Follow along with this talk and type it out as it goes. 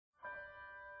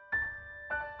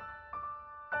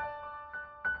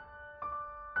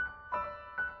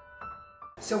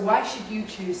So why should you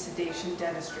choose Sedation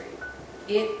Dentistry?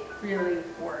 It really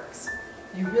works.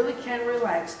 You really can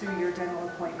relax through your dental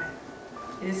appointment.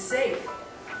 It is safe.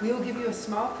 We will give you a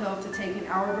small pill to take an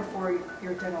hour before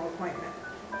your dental appointment.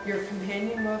 Your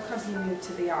companion will accompany you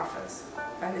to the office.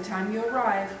 By the time you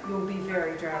arrive, you will be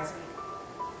very drowsy.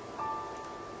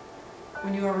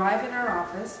 When you arrive in our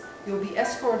office, you will be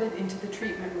escorted into the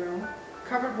treatment room,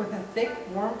 covered with a thick,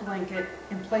 warm blanket,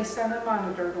 and placed on a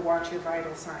monitor to watch your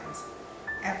vital signs.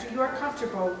 After you are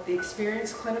comfortable, the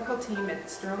experienced clinical team at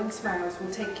Sterling Smiles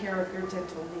will take care of your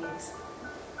dental needs.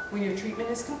 When your treatment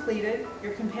is completed,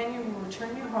 your companion will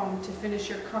return you home to finish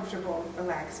your comfortable,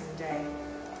 relaxing day.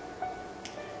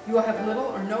 You will have little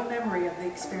or no memory of the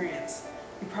experience.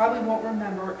 You probably won't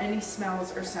remember any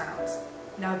smells or sounds.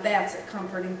 Now that's a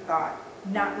comforting thought,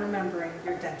 not remembering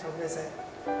your dental visit.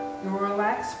 You will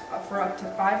relax for up to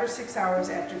 5 or 6 hours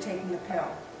after taking the pill.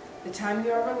 The time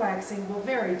you are relaxing will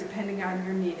vary depending on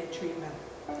your needed treatment.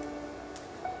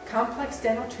 Complex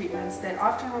dental treatments that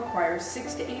often require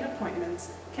 6 to 8 appointments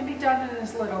can be done in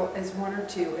as little as 1 or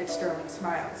 2 at Sterling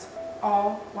Smiles,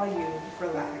 all while you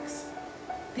relax.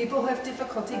 People who have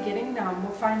difficulty getting numb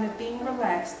will find that being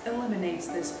relaxed eliminates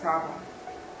this problem.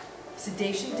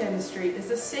 Sedation Dentistry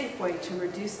is a safe way to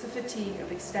reduce the fatigue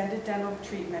of extended dental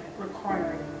treatment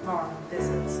requiring long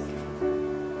visits.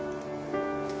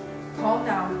 Call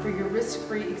now for your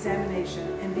risk-free examination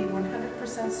and be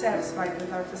 100% satisfied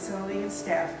with our facility and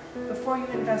staff before you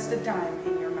invest a dime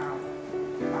in your mouth.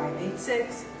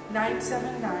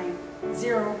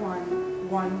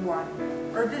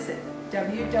 586-979-0111 or visit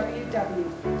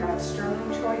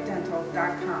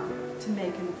www.sterlingtroydental.com to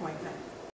make an appointment.